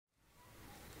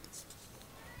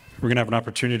We're going to have an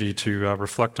opportunity to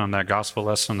reflect on that gospel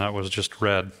lesson that was just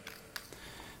read.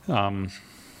 There's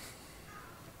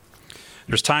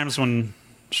times when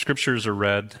scriptures are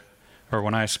read, or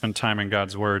when I spend time in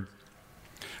God's Word,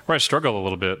 where I struggle a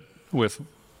little bit with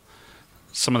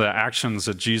some of the actions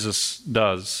that Jesus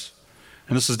does.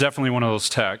 And this is definitely one of those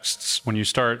texts when you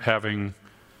start having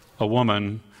a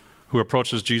woman who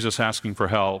approaches Jesus asking for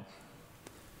help.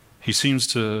 He seems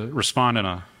to respond in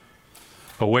a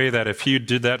way that if he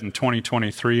did that in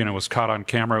 2023 and it was caught on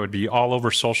camera, it would be all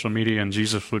over social media, and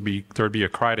there'd be a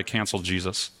cry to cancel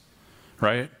Jesus,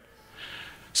 right?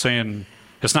 Saying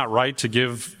it's not right to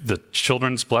give the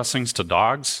children's blessings to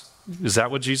dogs. Is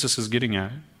that what Jesus is getting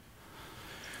at?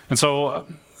 And so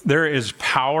there is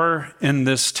power in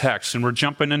this text, and we're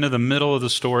jumping into the middle of the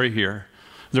story here.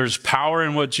 There's power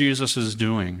in what Jesus is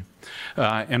doing.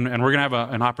 And we're going to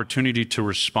have an opportunity to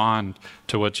respond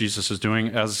to what Jesus is doing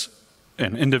as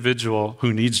an individual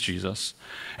who needs Jesus.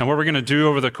 And what we're going to do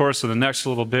over the course of the next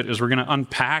little bit is we're going to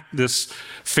unpack this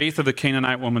faith of the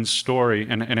Canaanite woman's story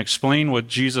and explain what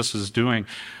Jesus is doing.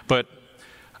 But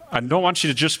I don't want you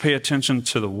to just pay attention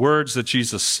to the words that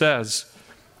Jesus says.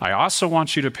 I also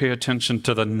want you to pay attention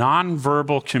to the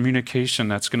nonverbal communication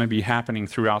that's going to be happening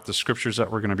throughout the scriptures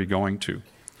that we're going to be going to.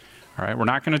 All right, we're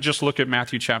not going to just look at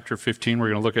Matthew chapter 15. We're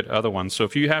going to look at other ones. So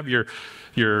if you have your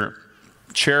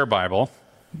chair Bible,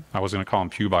 I was going to call them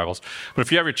pew Bibles, but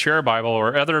if you have your chair Bible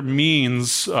or other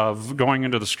means of going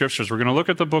into the scriptures, we're going to look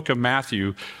at the book of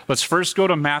Matthew. Let's first go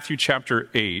to Matthew chapter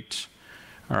 8.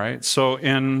 All right, so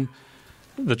in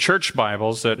the church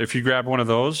Bibles, that if you grab one of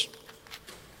those,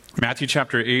 Matthew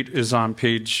chapter 8 is on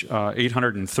page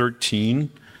 813,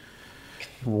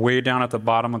 way down at the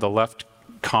bottom of the left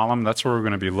column. That's where we're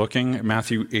going to be looking.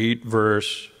 Matthew 8,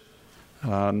 verse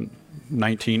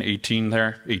 19, 18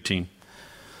 there, 18.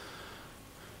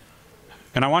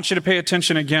 And I want you to pay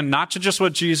attention again, not to just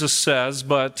what Jesus says,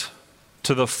 but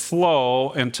to the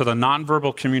flow and to the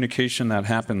nonverbal communication that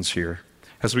happens here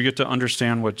as we get to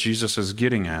understand what Jesus is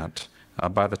getting at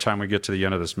by the time we get to the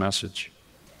end of this message.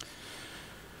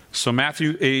 So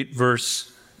Matthew 8,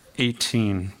 verse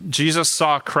 18. Jesus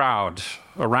saw a crowd.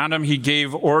 Around him, he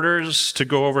gave orders to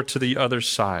go over to the other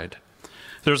side.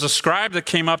 There was a scribe that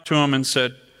came up to him and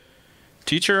said,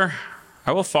 "Teacher,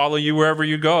 I will follow you wherever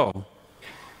you go."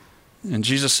 And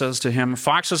Jesus says to him,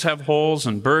 "Foxes have holes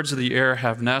and birds of the air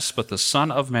have nests, but the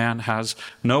Son of Man has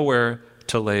nowhere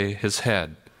to lay his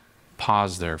head."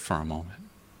 Pause there for a moment.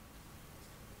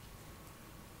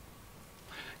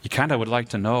 You kind of would like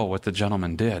to know what the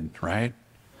gentleman did, right?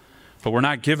 But we're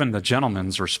not given the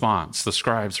gentleman's response, the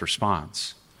scribe's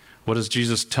response. What is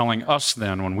Jesus telling us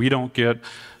then when we don't get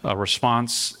a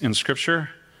response in Scripture?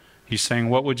 He's saying,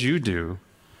 what would you do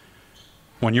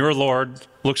when your Lord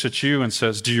looks at you and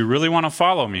says, "Do you really want to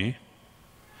follow me?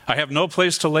 I have no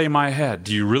place to lay my head.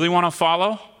 Do you really want to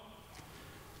follow?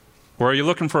 Or are you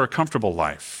looking for a comfortable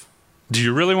life? Do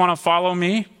you really want to follow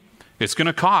me? It's going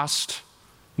to cost.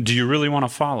 Do you really want to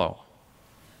follow?"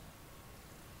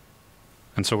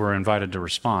 And so we're invited to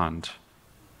respond.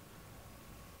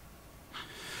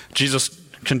 Jesus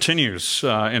continues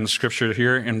in Scripture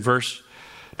here in verse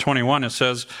 21. It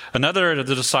says, another of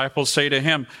the disciples say to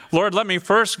him, "Lord, let me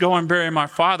first go and bury my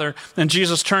father." And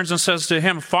Jesus turns and says to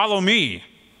him, "Follow me.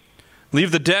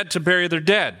 Leave the dead to bury their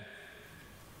dead."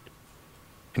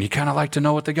 And you kind of like to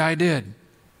know what the guy did,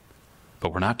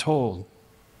 but we're not told.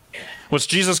 What's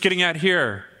Jesus getting at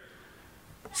here?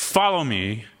 Follow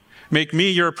me. Make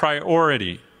me your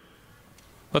priority.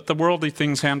 Let the worldly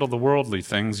things handle the worldly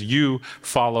things. You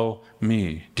follow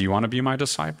me. Do you want to be my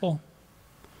disciple?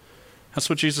 That's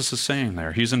what Jesus is saying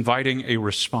there. He's inviting a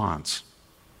response.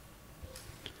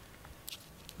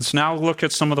 Let's now look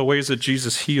at some of the ways that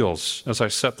Jesus heals as I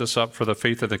set this up for the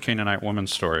faith of the Canaanite woman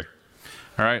story.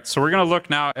 All right, so we're going to look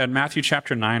now at Matthew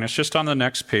chapter 9. It's just on the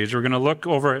next page. We're going to look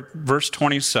over at verse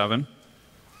 27.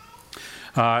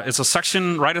 It's a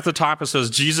section right at the top. It says,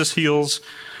 Jesus heals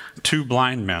 2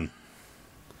 blind men.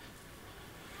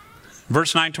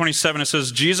 Verse 9:27, it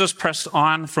says, Jesus pressed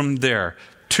on from there.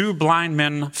 2 blind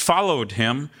men followed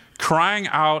him, crying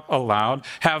out aloud,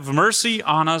 "Have mercy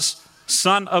on us,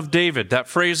 Son of David." That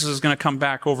phrase is going to come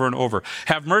back over and over.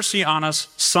 "Have mercy on us,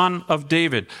 Son of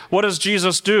David." What does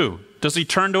Jesus do? Does he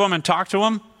turn to him and talk to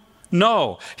him?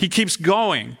 No, he keeps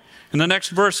going. In the next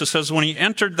verse, it says, when he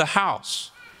entered the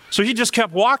house. So he just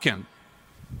kept walking.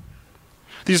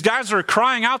 These guys are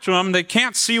crying out to him. They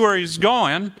can't see where he's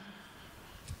going.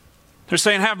 They're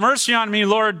saying, "Have mercy on me,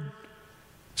 Lord,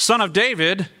 Son of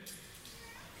David."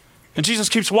 And Jesus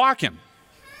keeps walking.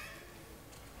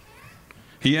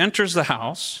 He enters the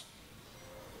house.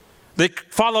 They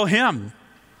follow him.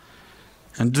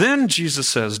 And then Jesus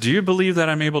says, do you believe that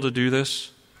I'm able to do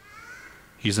this?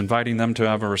 He's inviting them to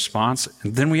have a response.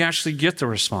 And then we actually get the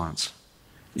response.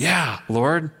 Yeah,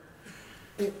 Lord.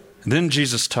 And then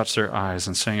Jesus touched their eyes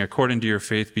and saying, according to your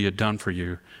faith, be it done for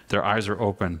you. Their eyes are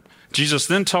open. Jesus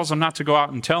then tells them not to go out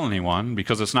and tell anyone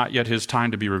because it's not yet his time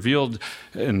to be revealed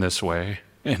in this way.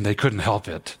 And they couldn't help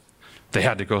it. They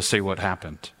had to go say what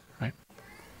happened, right?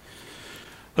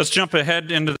 Let's jump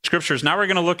ahead into the scriptures. Now we're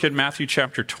going to look at Matthew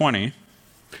chapter 20.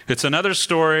 It's another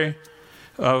story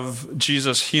of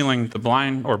Jesus healing the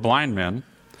blind men.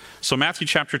 So Matthew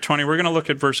chapter 20, we're going to look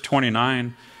at verse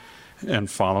 29 and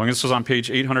following. This is on page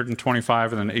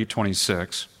 825 and then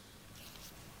 826.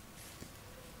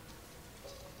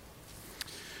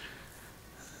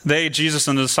 They, Jesus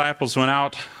and the disciples, went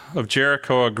out of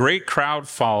Jericho. A great crowd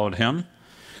followed him.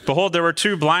 Behold, there were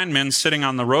two blind men sitting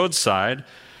on the roadside.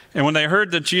 And when they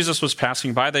heard that Jesus was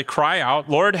passing by, they cry out,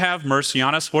 Lord, have mercy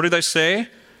on us. What do they say?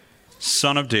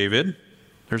 Son of David.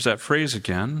 There's that phrase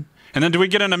again. And then do we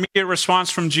get an immediate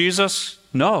response from Jesus?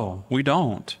 No, we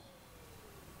don't.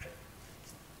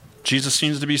 Jesus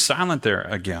seems to be silent there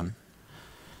again.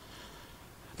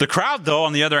 The crowd, though,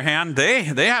 on the other hand, they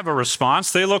have a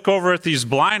response. They look over at these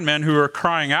blind men who are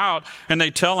crying out, and they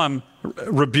tell them,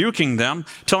 rebuking them,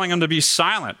 telling them to be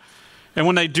silent. And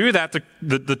when they do that,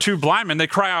 the two blind men, they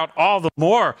cry out all the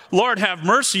more, Lord, have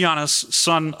mercy on us,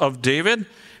 Son of David.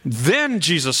 Then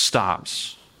Jesus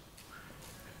stops,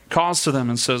 calls to them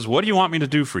and says, what do you want me to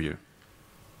do for you?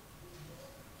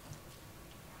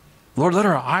 Lord, let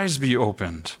our eyes be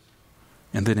opened.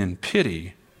 And then in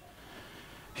pity,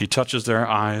 he touches their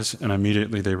eyes, and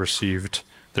immediately they received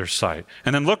their sight.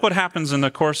 And then look what happens in the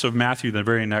course of Matthew, the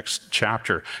very next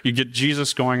chapter. You get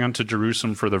Jesus going unto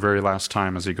Jerusalem for the very last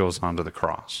time as he goes onto the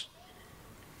cross.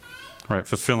 Right,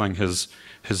 fulfilling his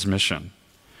mission.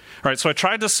 All right, so I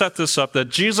tried to set this up that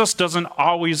Jesus doesn't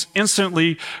always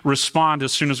instantly respond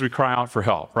as soon as we cry out for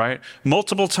help, right?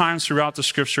 Multiple times throughout the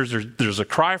scriptures, there's a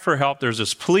cry for help, there's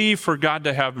this plea for God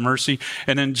to have mercy,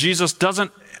 and then Jesus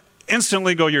doesn't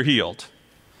instantly go, you're healed.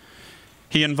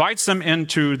 He invites them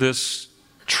into this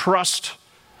trust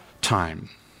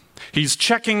time. He's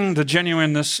checking the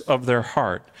genuineness of their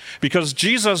heart because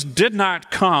Jesus did not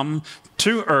come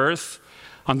to earth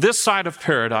on this side of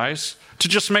paradise to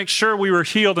just make sure we were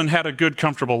healed and had a good,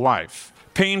 comfortable life.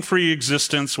 Pain-free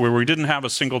existence where we didn't have a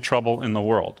single trouble in the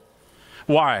world.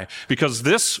 Why? Because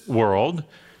this world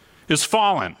is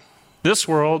fallen. This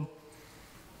world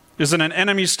is in an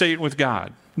enemy state with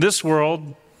God. This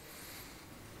world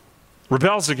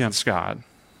rebels against God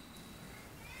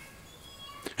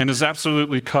and is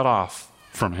absolutely cut off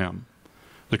from him.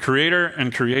 The creator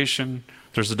and creation,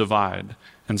 there's a divide,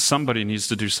 and somebody needs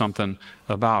to do something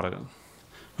about it.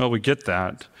 Well, we get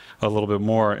that a little bit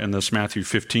more in this Matthew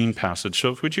 15 passage.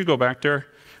 So would you go back there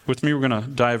with me? We're going to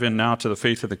dive in now to the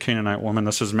faith of the Canaanite woman.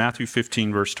 This is Matthew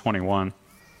 15, verse 21.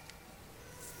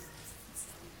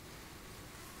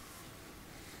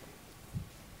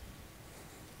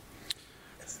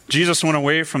 Jesus went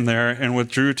away from there and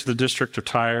withdrew to the district of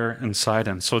Tyre and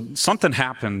Sidon. So something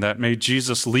happened that made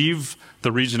Jesus leave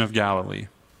the region of Galilee.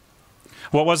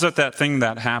 What was it, that thing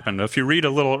that happened? If you read a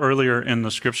little earlier in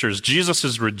the scriptures, Jesus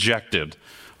is rejected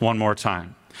one more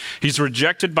time. He's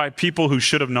rejected by people who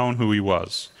should have known who he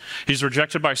was. He's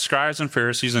rejected by scribes and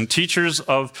Pharisees and teachers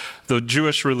of the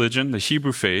Jewish religion, the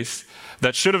Hebrew faith,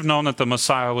 that should have known that the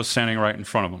Messiah was standing right in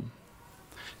front of them.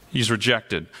 He's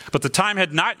rejected. But the time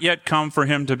had not yet come for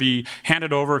him to be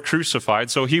handed over, crucified,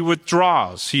 so he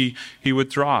withdraws. He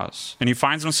withdraws. And he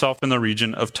finds himself in the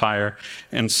region of Tyre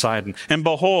and Sidon. And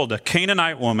behold, a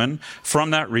Canaanite woman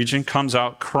from that region comes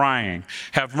out crying,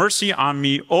 have mercy on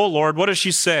me, O Lord. What does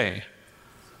she say?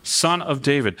 Son of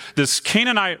David. This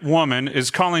Canaanite woman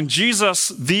is calling Jesus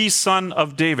the Son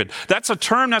of David. That's a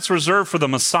term that's reserved for the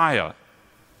Messiah.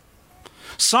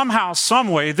 Somehow, some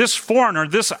way, this foreigner,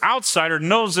 this outsider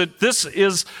knows that this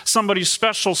is somebody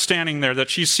special standing there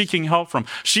that she's seeking help from.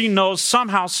 She knows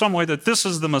somehow, some way that this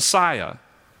is the Messiah.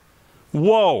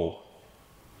 Whoa.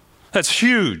 That's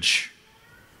huge.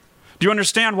 Do you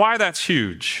understand why that's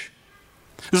huge?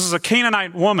 This is a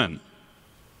Canaanite woman.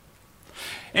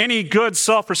 Any good,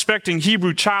 self-respecting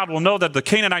Hebrew child will know that the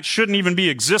Canaanites shouldn't even be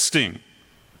existing.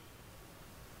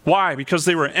 Why? Because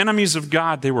they were enemies of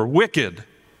God. They were wicked.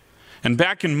 And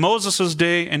back in Moses'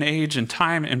 day and age and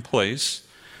time and place,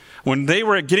 when they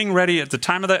were getting ready at the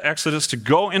time of the Exodus to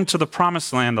go into the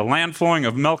promised land, the land flowing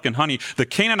of milk and honey, the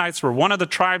Canaanites were one of the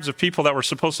tribes of people that were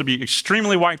supposed to be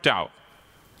extremely wiped out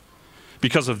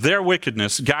because of their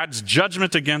wickedness, God's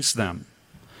judgment against them.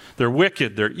 They're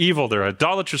wicked, they're evil, they're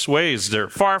idolatrous ways, they're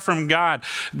far from God.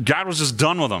 God was just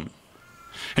done with them.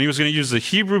 And he was going to use the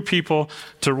Hebrew people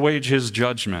to wage his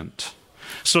judgment.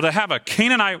 So to have a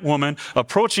Canaanite woman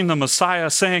approaching the Messiah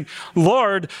saying,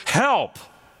 Lord, help.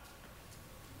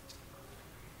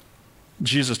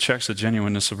 Jesus checks the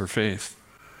genuineness of her faith.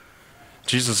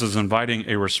 Jesus is inviting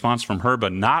a response from her,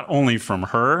 but not only from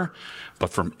her, but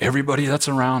from everybody that's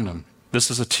around him. This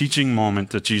is a teaching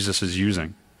moment that Jesus is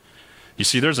using. You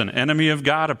see, there's an enemy of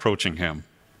God approaching him,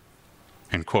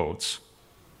 in quotes.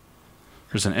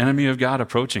 There's an enemy of God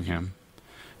approaching him,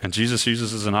 and Jesus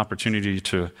uses as an opportunity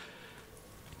to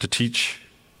teach.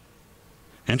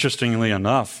 Interestingly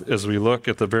enough, as we look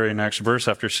at the very next verse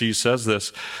after she says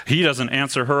this, he doesn't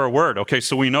answer her a word. Okay,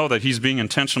 so we know that he's being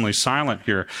intentionally silent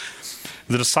here.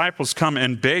 The disciples come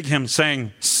and beg him,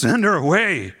 saying, send her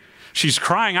away. She's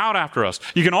crying out after us.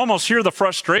 You can almost hear the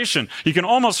frustration. You can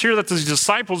almost hear that the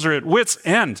disciples are at wit's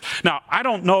end. Now, I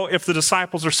don't know if the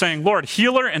disciples are saying, Lord,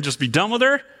 heal her and just be done with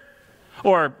her,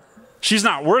 or she's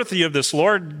not worthy of this,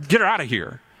 Lord, get her out of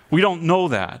here. We don't know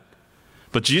that.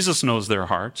 But Jesus knows their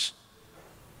hearts.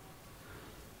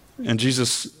 And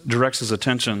Jesus directs his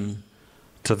attention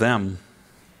to them.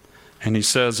 And he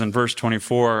says in verse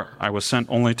 24, I was sent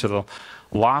only to the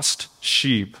lost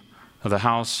sheep of the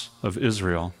house of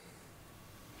Israel.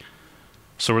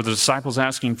 So were the disciples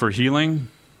asking for healing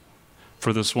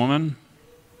for this woman?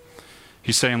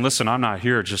 He's saying, listen, I'm not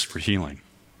here just for healing.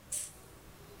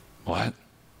 What?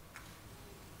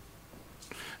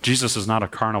 Jesus is not a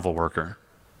carnival worker.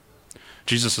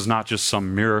 Jesus is not just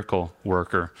some miracle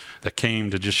worker that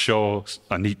came to just show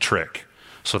a neat trick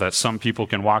so that some people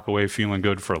can walk away feeling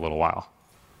good for a little while.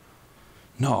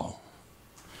 No.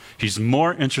 He's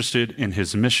more interested in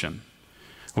his mission,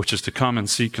 which is to come and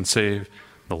seek and save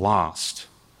the lost.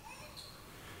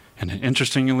 And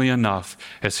interestingly enough,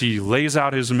 as he lays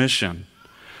out his mission,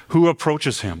 who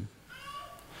approaches him?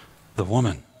 The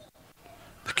woman,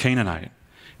 the Canaanite.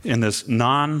 In this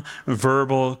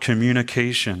non-verbal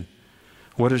communication,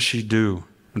 what does she do?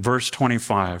 In verse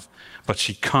 25, but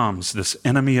she comes, this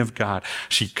enemy of God,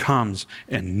 she comes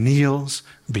and kneels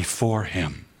before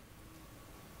him.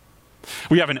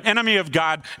 We have an enemy of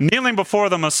God kneeling before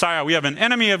the Messiah. We have an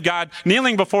enemy of God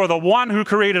kneeling before the one who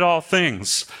created all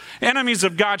things. Enemies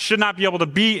of God should not be able to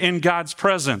be in God's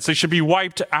presence. They should be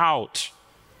wiped out.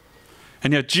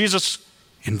 And yet Jesus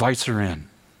invites her in.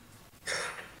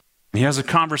 He has a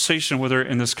conversation with her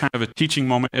in this kind of a teaching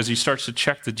moment as he starts to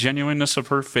check the genuineness of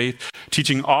her faith,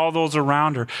 teaching all those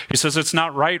around her. He says, it's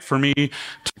not right for me to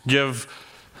give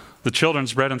the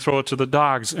children's bread and throw it to the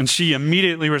dogs. And she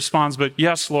immediately responds, but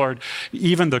yes, Lord,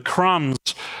 even the crumbs,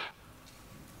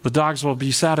 the dogs will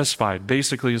be satisfied,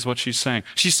 basically is what she's saying.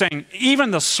 She's saying,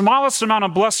 even the smallest amount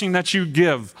of blessing that you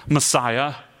give,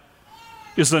 Messiah,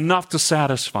 is enough to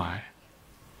satisfy.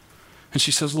 And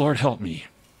she says, Lord, help me.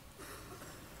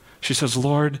 She says,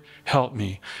 Lord, help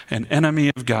me. An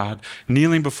enemy of God,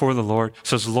 kneeling before the Lord,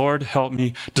 says, Lord, help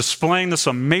me, displaying this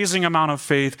amazing amount of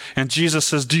faith. And Jesus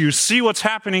says, do you see what's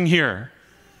happening here?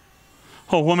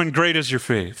 Oh, woman, great is your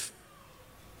faith.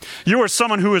 You are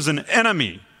someone who is an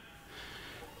enemy.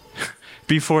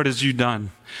 Be for it as you done,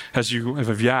 as you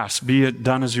have asked, be it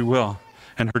done as you will.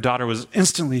 And her daughter was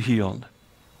instantly healed.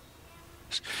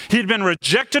 He had been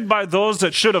rejected by those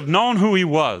that should have known who he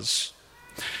was.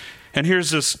 And here's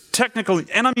this technical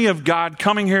enemy of God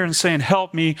coming here and saying,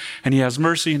 help me. And he has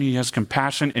mercy and he has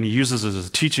compassion and he uses it as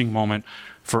a teaching moment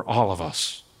for all of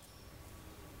us.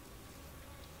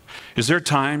 Is there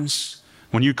times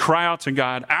when you cry out to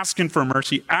God, asking for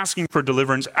mercy, asking for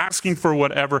deliverance, asking for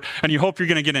whatever, and you hope you're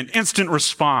going to get an instant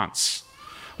response?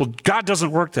 Well, God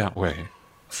doesn't work that way.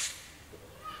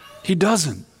 He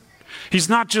doesn't. He's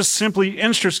not just simply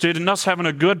interested in us having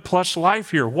a good, plush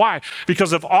life here. Why?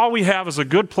 Because if all we have is a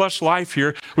good, plush life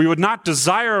here, we would not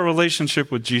desire a relationship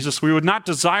with Jesus. We would not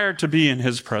desire to be in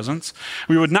his presence.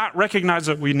 We would not recognize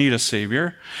that we need a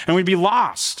Savior, and we'd be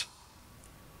lost.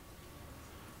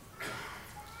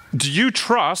 Do you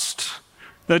trust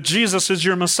that Jesus is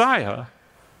your Messiah?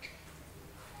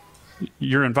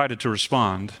 You're invited to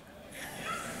respond.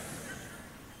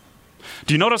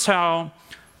 Do you notice how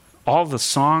all the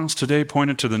songs today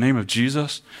pointed to the name of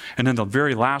Jesus? And then the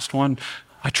very last one,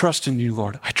 I trust in you,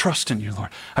 Lord. I trust in you, Lord.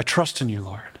 I trust in you,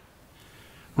 Lord.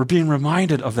 We're being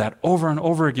reminded of that over and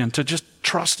over again, to just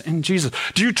trust in Jesus.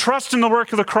 Do you trust in the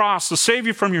work of the cross to save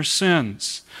you from your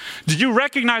sins? Do you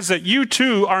recognize that you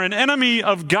too are an enemy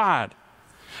of God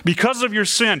because of your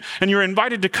sin? And you're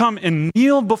invited to come and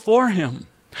kneel before him.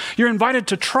 You're invited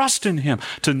to trust in him,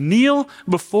 to kneel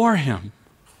before him.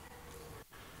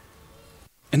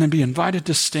 And then be invited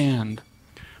to stand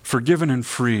forgiven and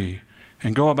free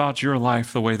and go about your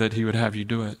life the way that he would have you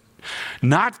do it.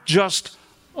 Not just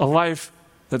a life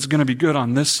that's going to be good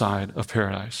on this side of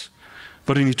paradise,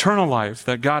 but an eternal life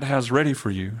that God has ready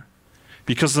for you,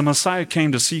 because the Messiah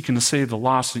came to seek and to save the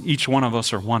lost, and each one of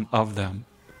us are one of them.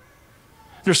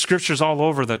 There's scriptures all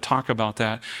over that talk about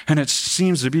that, and it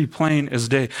seems to be plain as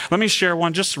day. Let me share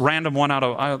one, just random one out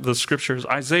of the scriptures.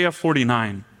 Isaiah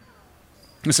 49.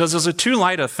 It says, "Is it too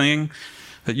light a thing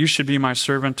that you should be my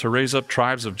servant to raise up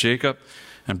tribes of Jacob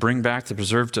and bring back the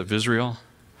preserved of Israel?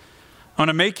 I want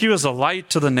to make you as a light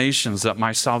to the nations, that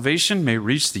my salvation may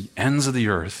reach the ends of the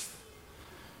earth."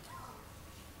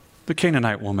 The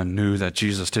Canaanite woman knew that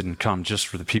Jesus didn't come just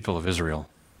for the people of Israel.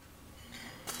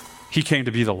 He came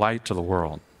to be the light to the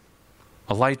world,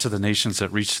 a light to the nations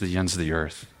that reach to the ends of the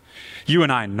earth. You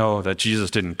and I know that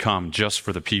Jesus didn't come just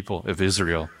for the people of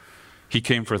Israel. He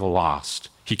came for the lost.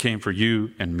 He came for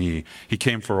you and me. He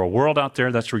came for a world out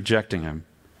there that's rejecting him.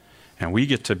 And we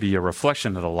get to be a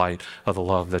reflection of the light of the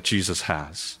love that Jesus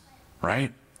has,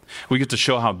 right? We get to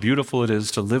show how beautiful it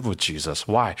is to live with Jesus.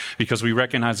 Why? Because we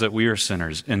recognize that we are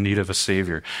sinners in need of a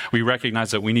Savior. We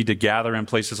recognize that we need to gather in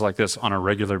places like this on a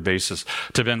regular basis,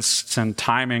 to then spend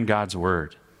time in God's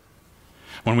Word.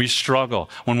 When we struggle,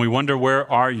 when we wonder, where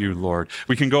are you, Lord?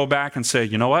 We can go back and say,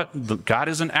 you know what? God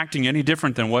isn't acting any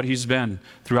different than what he's been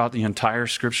throughout the entire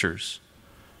Scriptures.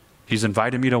 He's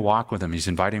invited me to walk with him. He's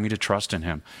inviting me to trust in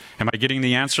him. Am I getting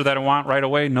the answer that I want right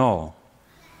away? No.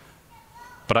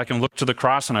 But I can look to the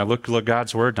cross and I look to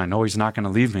God's Word, and I know he's not going to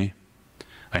leave me.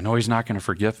 I know he's not going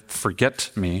to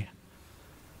forget me.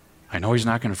 I know he's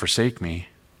not going to forsake me.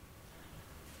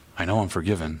 I know I'm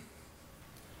forgiven.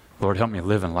 Lord, help me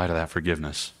live in light of that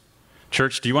forgiveness.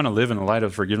 Church, do you want to live in the light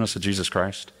of the forgiveness of Jesus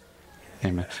Christ?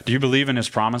 Amen. Do you believe in his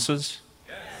promises?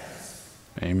 Yes.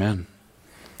 Amen.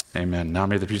 Amen. Now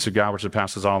may the peace of God, which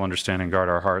surpasses all understanding, guard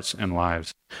our hearts and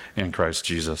lives in Christ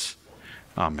Jesus.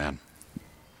 Amen.